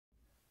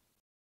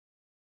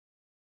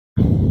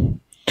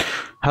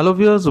Hello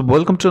viewers,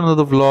 welcome to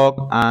another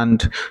vlog,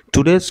 and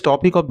today's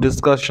topic of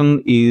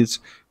discussion is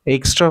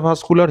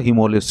extravascular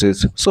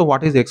hemolysis. So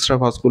what is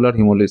extravascular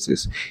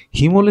hemolysis?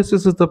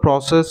 Hemolysis is the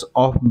process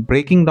of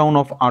breaking down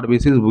of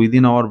RBCs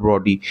within our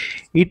body.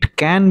 It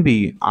can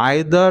be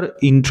either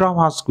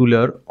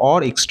intravascular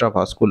or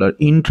extravascular.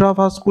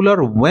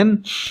 Intravascular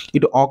when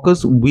it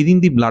occurs within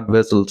the blood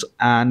vessels,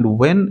 and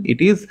when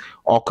it is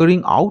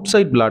occurring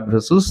outside blood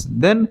vessels,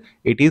 then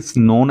it is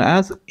known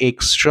as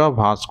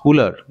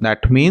extravascular.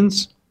 That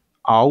means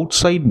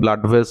outside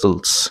blood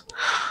vessels.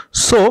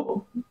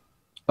 So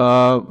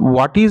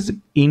what is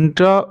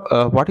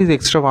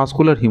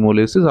extravascular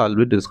hemolysis? I'll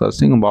be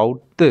discussing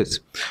about this.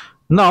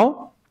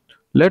 Now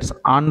let's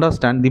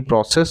understand the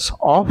process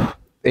of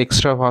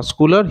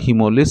extravascular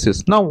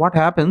hemolysis. Now what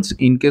happens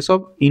in case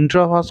of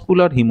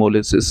intravascular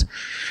hemolysis?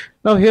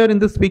 Now here in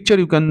this picture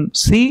you can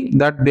see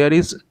that there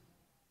is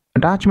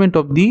attachment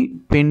of the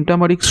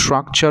pentameric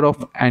structure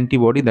of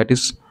antibody, that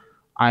is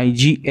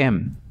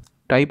IgM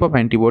type of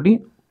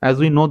antibody. As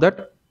we know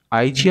that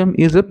IgM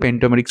is a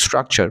pentameric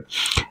structure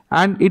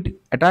and it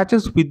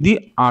attaches with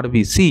the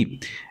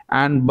RBC,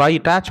 and by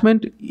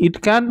attachment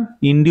it can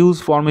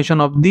induce formation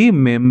of the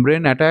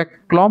membrane attack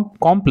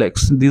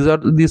complex. These are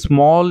the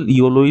small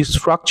yellowish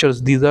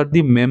structures. These are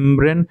the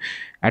membrane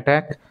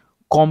attack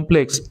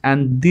complex,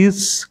 and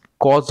this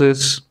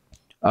causes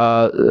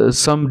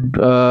some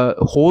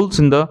holes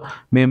in the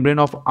membrane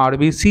of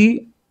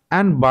RBC,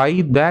 and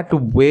by that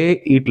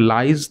way it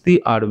lies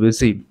the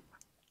RBC.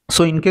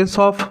 So in case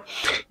of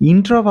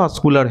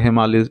intravascular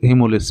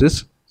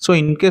hemolysis,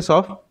 in case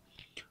of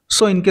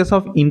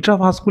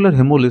intravascular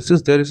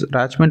hemolysis, there is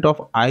attachment of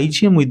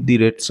IgM with the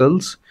red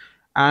cells,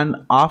 and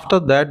after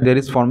that there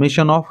is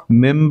formation of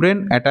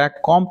membrane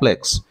attack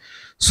complex.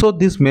 So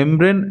this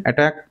membrane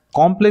attack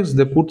complex,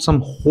 they put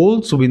some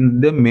holes within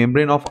the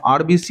membrane of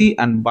RBC,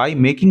 and by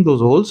making those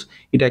holes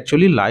it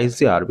actually lies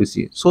the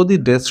RBC. So the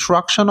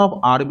destruction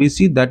of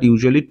RBC that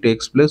usually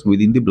takes place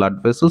within the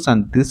blood vessels,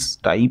 and this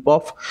type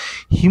of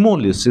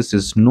hemolysis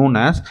is known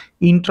as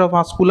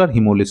intravascular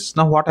hemolysis.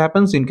 Now what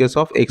happens in case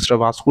of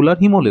extravascular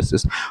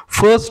hemolysis?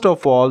 First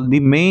of all,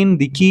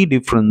 the key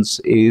difference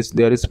is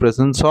there is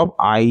presence of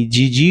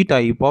IgG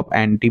type of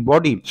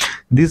antibody.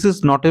 This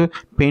is not a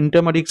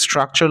pentameric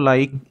structure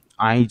like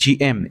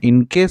IgM.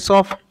 In case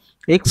of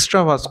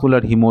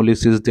extravascular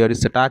hemolysis, there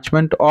is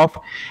attachment of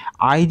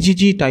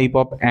IgG type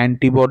of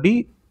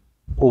antibody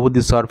over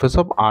the surface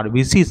of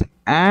RBCs,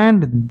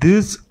 and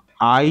this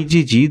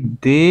IgG,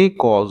 they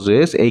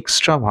causes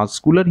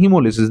extravascular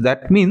hemolysis.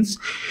 That means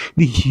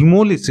the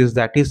hemolysis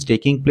that is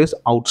taking place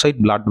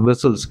outside blood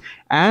vessels,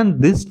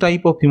 and this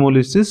type of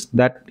hemolysis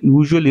that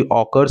usually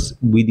occurs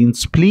within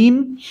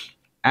spleen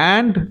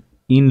and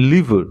in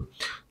liver.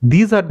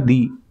 These are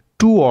the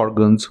two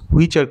organs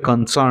which are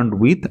concerned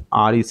with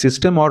RE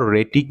system or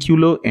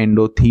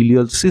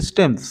reticuloendothelial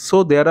systems.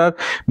 So there are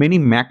many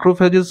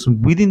macrophages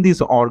within these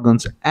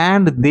organs,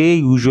 and they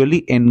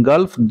usually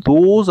engulf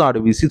those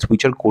RBCs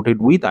which are coated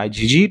with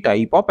IgG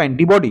type of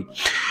antibody.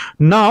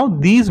 Now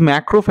these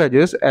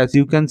macrophages, as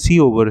you can see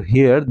over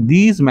here,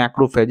 these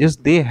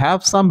macrophages, they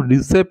have some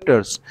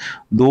receptors.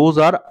 Those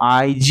are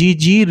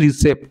IgG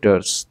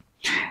receptors,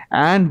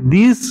 and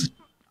these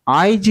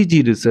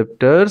IgG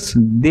receptors,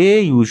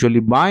 they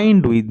usually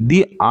bind with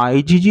the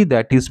IgG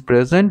that is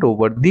present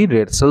over the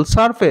red cell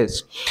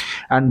surface,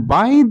 and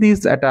by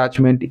this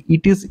attachment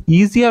it is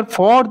easier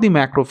for the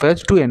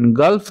macrophage to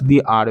engulf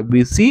the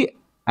RBC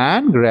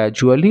and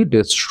gradually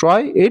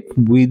destroy it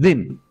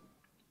within.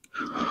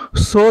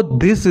 So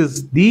this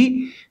is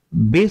the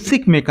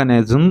basic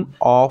mechanism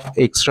of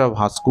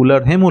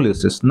extravascular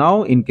hemolysis.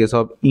 Now in case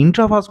of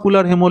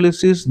intravascular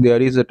hemolysis, there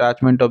is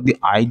attachment of the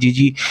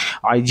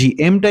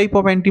IgM type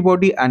of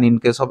antibody, and in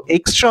case of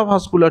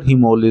extravascular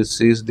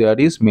hemolysis, there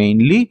is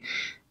mainly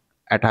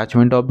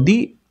attachment of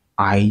the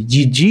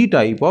IgG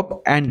type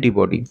of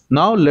antibody.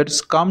 Now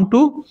let's come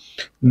to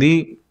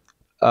the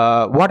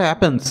what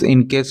happens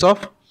in case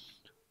of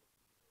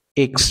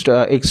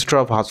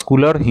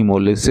extravascular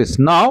hemolysis.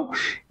 Now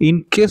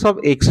in case of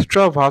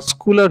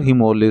extravascular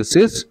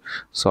hemolysis,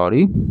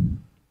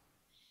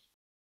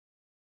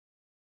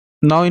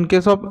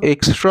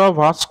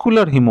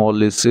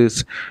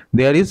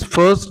 there is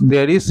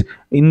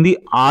in the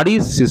RE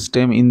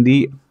system,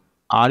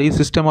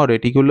 or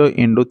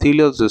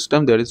reticuloendothelial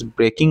system, there is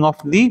breaking of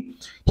the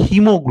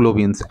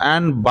hemoglobins,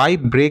 and by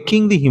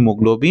breaking the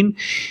hemoglobin,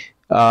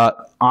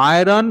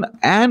 iron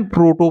and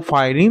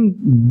protoporphyrin,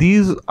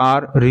 these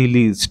are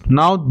released.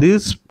 Now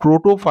this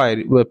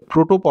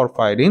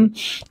protoporphyrin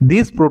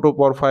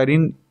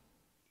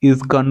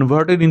is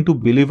converted into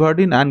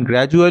biliverdin, and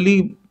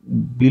gradually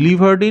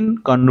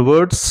biliverdin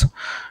converts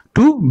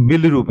to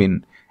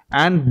bilirubin,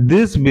 and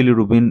this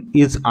bilirubin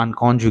is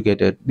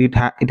unconjugated.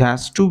 It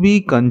has to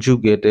be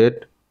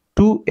conjugated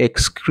to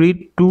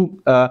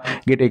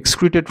get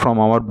excreted from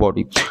our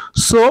body.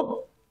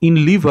 So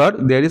in liver,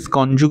 there is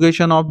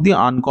conjugation of the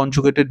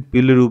unconjugated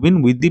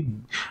bilirubin with the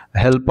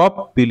help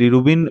of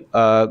bilirubin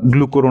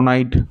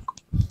glucuronide.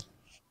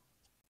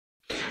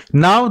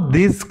 Now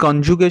this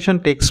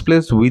conjugation takes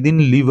place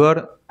within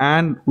liver,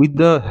 and with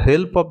the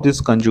help of this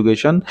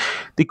conjugation,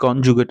 the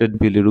conjugated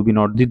bilirubin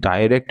or the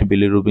direct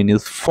bilirubin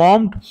is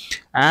formed,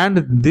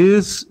 and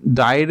this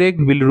direct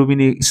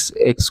bilirubin is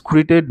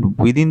excreted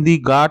within the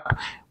gut,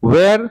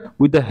 where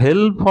with the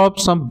help of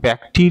some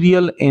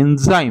bacterial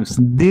enzymes,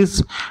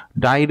 this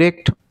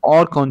direct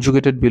or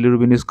conjugated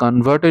bilirubin is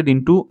converted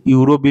into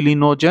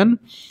urobilinogen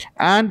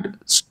and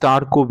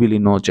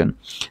starcobilinogen.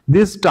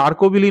 This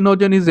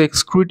starcobilinogen is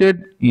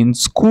excreted in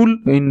stool.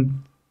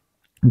 In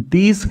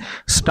these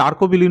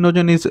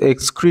starcobilinogen is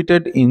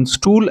excreted in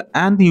stool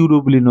and the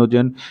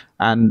urobilinogen,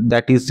 and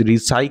that is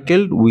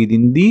recycled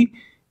within the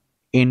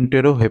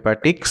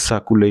enterohepatic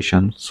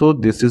circulation. So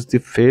this is the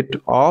fate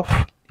of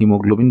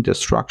hemoglobin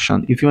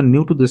destruction. If you are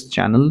new to this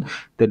channel,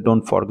 then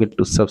don't forget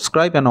to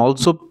subscribe, and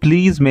also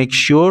please make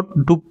sure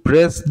to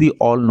press the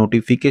all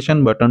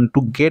notification button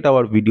to get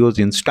our videos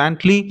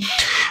instantly.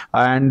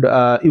 And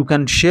you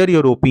can share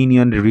your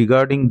opinion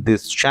regarding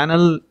this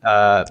channel.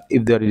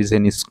 If there is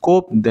any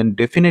scope, then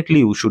definitely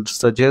you should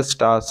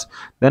suggest us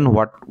then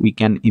what we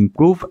can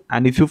improve.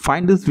 And if you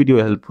find this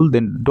video helpful,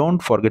 then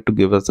don't forget to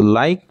give us a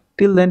like.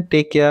 Till then,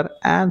 take care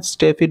and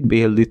stay fit,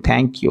 be healthy.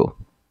 Thank you.